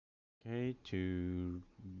Okay, to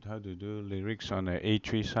how to do lyrics on a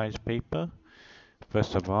A3 size paper.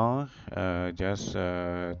 First of all, just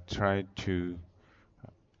try to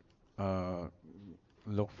uh,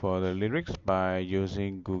 look for the lyrics by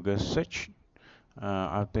using Google search.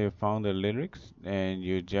 After you found the lyrics, and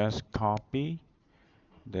you just copy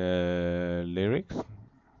the lyrics,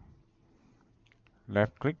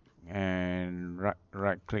 left click and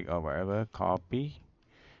right click or whatever, copy,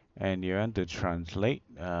 and you want to translate,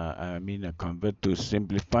 convert to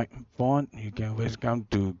simplified font, you can always come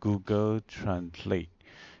to Google Translate.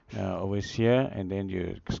 Always here, and then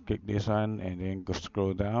you click this one, and then go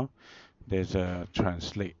scroll down. There's a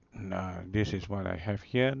translate. This is what I have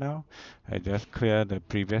here now. I just clear the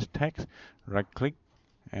previous text, right click,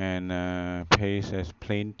 and paste as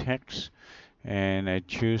plain text. And I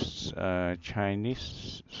choose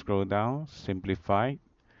Chinese, scroll down, simplify,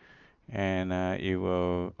 and it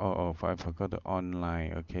will, I forgot the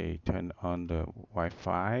online. Okay, turn on the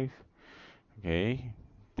Wi-Fi. Okay,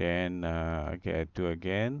 then okay, I do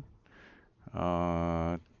again,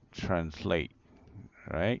 uh, translate,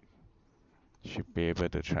 right? Should be able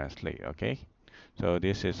to translate. Okay, so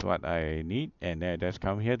this is what I need, and then I just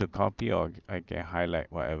come here to copy, or I can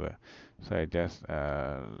highlight whatever. So I just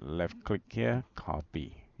left click here,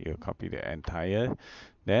 copy. You copy the entire.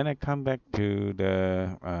 Then I come back to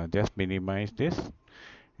the just minimize this,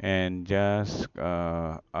 and just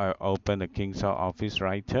I open the kingsoft Office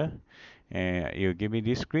Writer, and you give me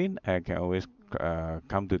this screen. I can always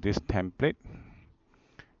come to this template,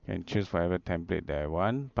 can choose whatever template that I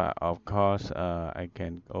want, but of course I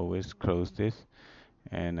can always close this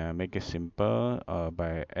and make it simple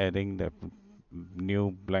by adding the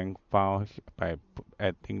new blank file by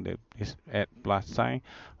adding this add plus sign,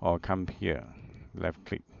 or come here, left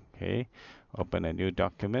click. Okay, open a new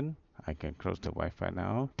document. I can close the Wi-Fi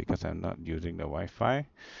now because I'm not using the Wi-Fi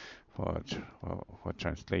for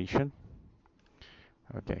translation.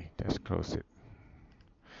 Okay, just close it.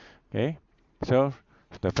 Okay, so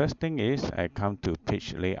the first thing is I come to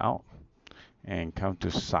page layout and come to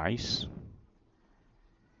size.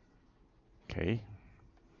 Okay,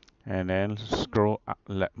 and then scroll up,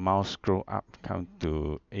 let mouse scroll up, come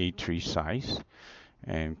to A3 size,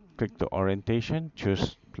 and click the orientation,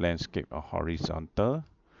 choose landscape or horizontal.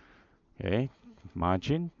 Okay,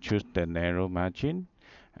 margin, choose the narrow margin,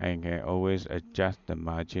 and can always adjust the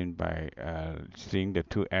margin by seeing the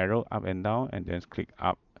two arrow up and down, and then click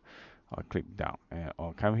up or click down,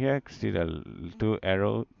 or come here, see the two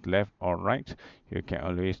arrow left or right. You can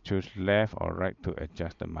always choose left or right to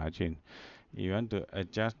adjust the margin. You want to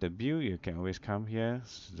adjust the view, you can always come here,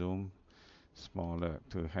 zoom smaller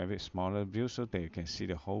to have it smaller view so that you can see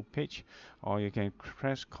the whole page, or you can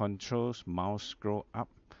press Ctrl mouse scroll up,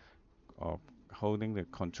 or holding the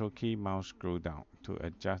Control key mouse scroll down to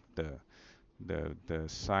adjust the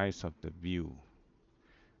size of the view.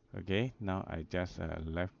 Okay, now I just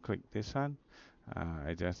left click this one.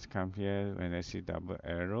 I just come here, when I see double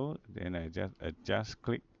arrow, then I just adjust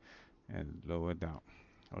click and lower down.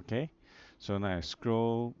 Okay, so now I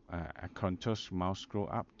scroll, I control mouse scroll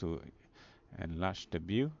up to enlarge the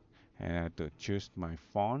view, and I have to choose my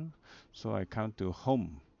font. So I come to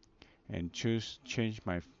home and change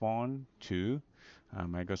my font to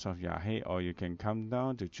Microsoft Yahoo, or you can come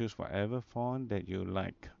down to choose whatever font that you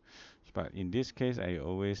like. But in this case, I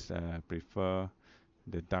always prefer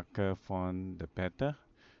the darker font, the better.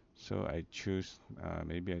 So I choose,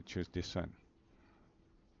 maybe I choose this one,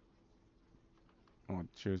 or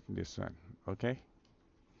choose this one. Okay,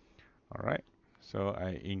 all right. So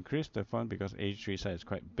I increase the font because A3 size is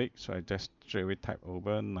quite big, so I just straight away type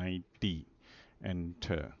over 90,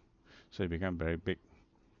 enter. So it become very big,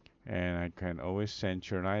 and I can always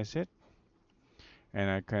centralize it, and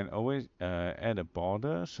I can always add a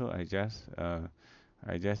border. So I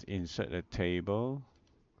just insert a table,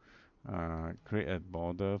 create a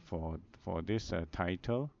border for this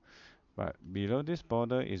title, but below this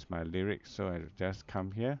border is my lyrics. So I just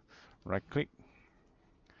come here, right click,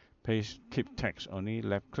 paste, keep text only,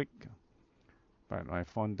 left click, but my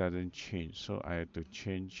font doesn't change, so I have to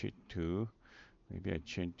change it to, maybe I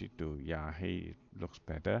change it to Yahoo, it looks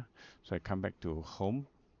better. So I come back to home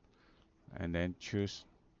and then choose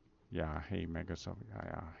Yahoo, Microsoft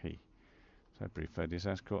Yahoo. So I prefer this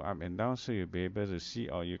one. Scroll up and down so you'll be able to see,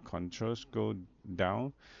 or you control scroll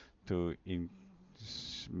down to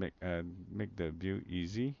make the view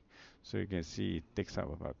easy. So you can see it takes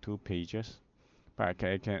up about 2 pages. But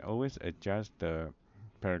I can always adjust the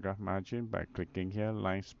paragraph margin by clicking here,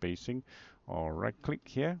 line spacing, or right click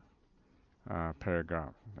here,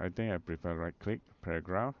 paragraph. I think I prefer right click,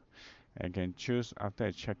 paragraph, I can choose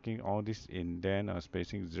after checking all this indent or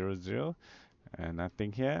spacing 00 and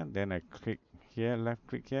nothing here. Then I click here, left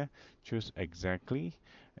click here, choose exactly.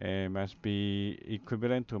 It must be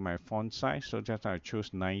equivalent to my font size. So just I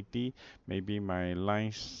choose 90. Maybe my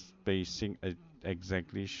line spacing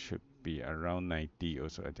exactly should be around 90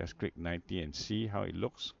 also. I just click 90 and see how it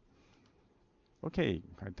looks. Okay,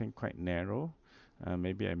 I think quite narrow.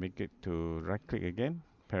 Maybe I make it to right click again,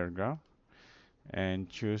 paragraph, and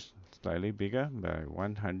choose slightly bigger by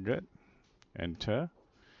 100. Enter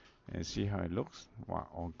and see how it looks. Wow,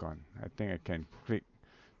 all gone. I think I can click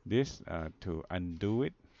this to undo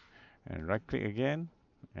it, and right click again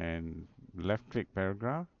and left click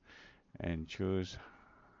paragraph and choose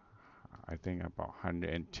I think about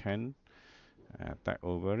 110, type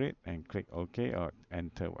over it and click OK or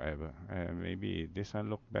enter whatever. Maybe this one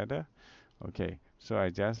look better. Okay, so I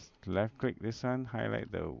just left click this one,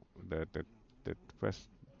 highlight the, the, the first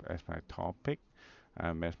as my topic,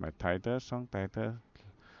 as my title, song title,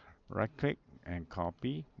 right click and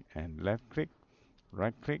copy, and left click,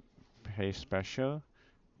 right click, paste special.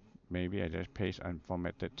 Maybe I just paste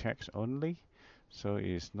unformatted text only, so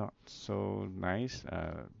it's not so nice,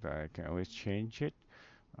 that I can always change it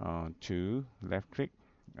to left click,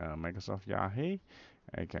 Microsoft Yahoo.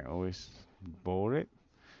 I can always bold it,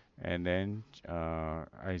 and then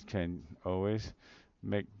I can always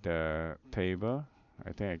make the table.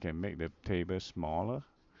 I think I can make the table smaller.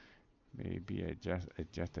 Maybe I just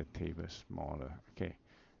adjust the table smaller. Okay,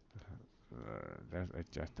 let's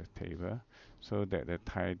adjust the table so that the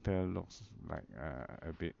title looks like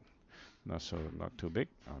a bit not too big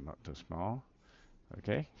or not too small.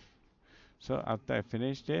 Okay, so after I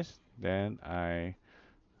finish this, then I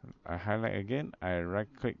highlight again. I right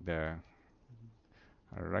click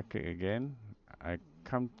again. I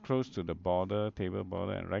come close to the border, table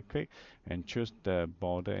border, and right click and choose the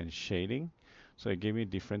border and shading. So it gave me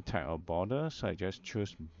different type of border. So I just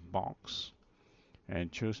choose box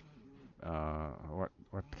and choose what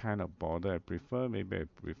kind of border I prefer. Maybe I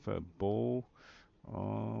prefer bold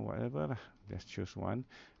or whatever lah. Just choose one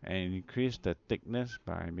and increase the thickness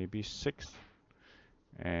by maybe 6.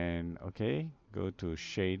 And okay, go to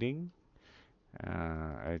shading.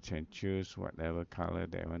 I can choose whatever color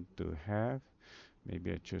that I want to have.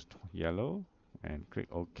 Maybe I choose yellow and click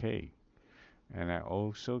OK. And I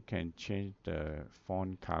also can change the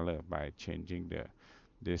font color by changing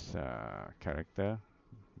this character,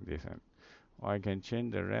 this one. Or I can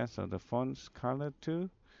change the rest of the font's color too,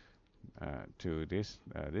 to this.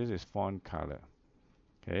 This is font color.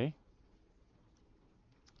 Okay.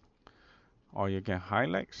 Or you can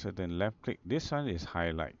highlight. So then left click. This one is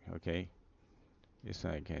highlight. Okay. This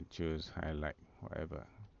one I can choose highlight, whatever.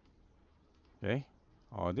 Okay.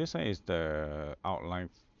 Or this one is the outline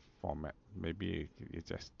format. Maybe you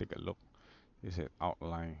just take a look. This is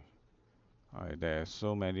outline. There are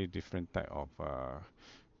so many different type of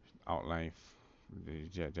outline.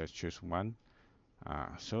 You just choose one.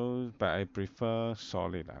 But I prefer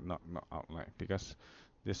solid, not outline, because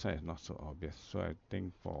this one is not so obvious. So I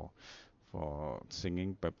think for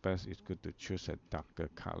singing purpose, it's good to choose a darker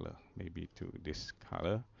color, maybe to this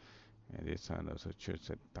color, and this one also choose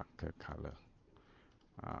a darker color,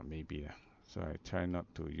 maybe. So I try not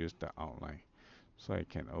to use the outline. So I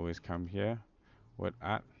can always come here, word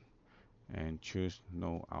art, and choose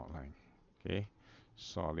no outline. Okay,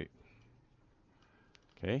 solid.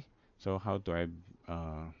 Okay, so how do I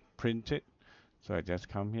print it? So I just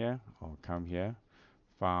come here or come here,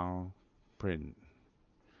 file, print,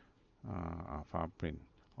 file, print,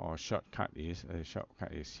 or shortcut is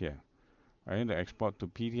here. I want to export to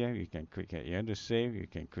PDF, you can click here. You want to save, you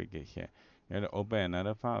can click it here. You want to open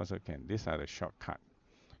another file, also can. These are the shortcut.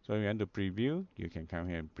 So if you want to preview, you can come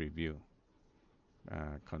here and preview.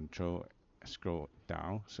 Control scroll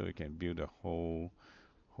down so you can view the whole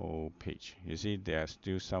page. You see there are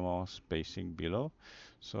still some more spacing below,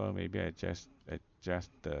 so maybe I just adjust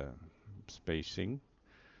the spacing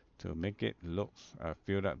to make it look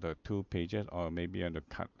fill up the 2 pages, or maybe I want to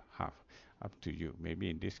cut half, up to you. Maybe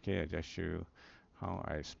in this case I just show you how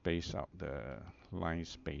I space out the line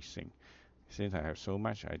spacing. Since I have so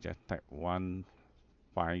much, I just type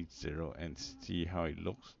 150 and see how it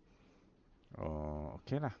looks. Oh,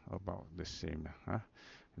 okay lah, about the same lah, huh?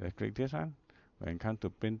 Let's click this one. When come to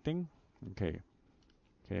printing, okay,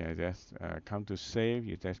 I just come to save.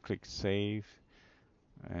 You just click save,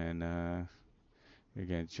 and you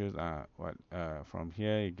can choose what from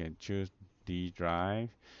here. You can choose D drive,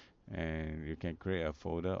 and you can create a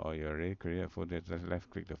folder, or you already create a folder. Just left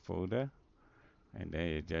click the folder, and then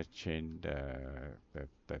you just change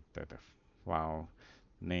the file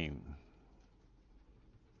name.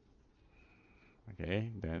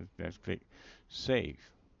 Okay, then let's click save.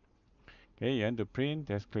 Okay, you want to print,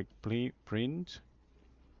 just click print,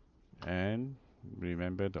 and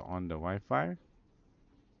remember to on the Wi-Fi.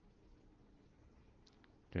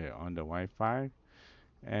 Okay, on the Wi-Fi,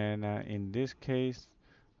 and in this case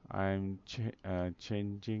I'm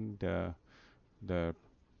changing the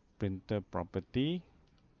printer property,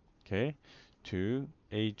 okay, to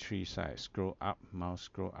A3 size. Scroll up, mouse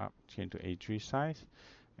scroll up, change to A3 size,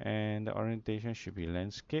 and the orientation should be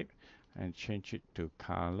landscape, and change it to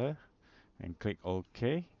color, and click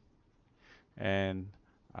OK. And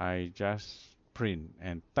I just print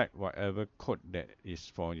and type whatever code that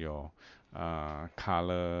is for your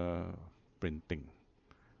color printing.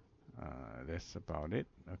 That's about it.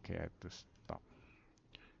 Okay, I have to stop.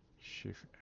 Shift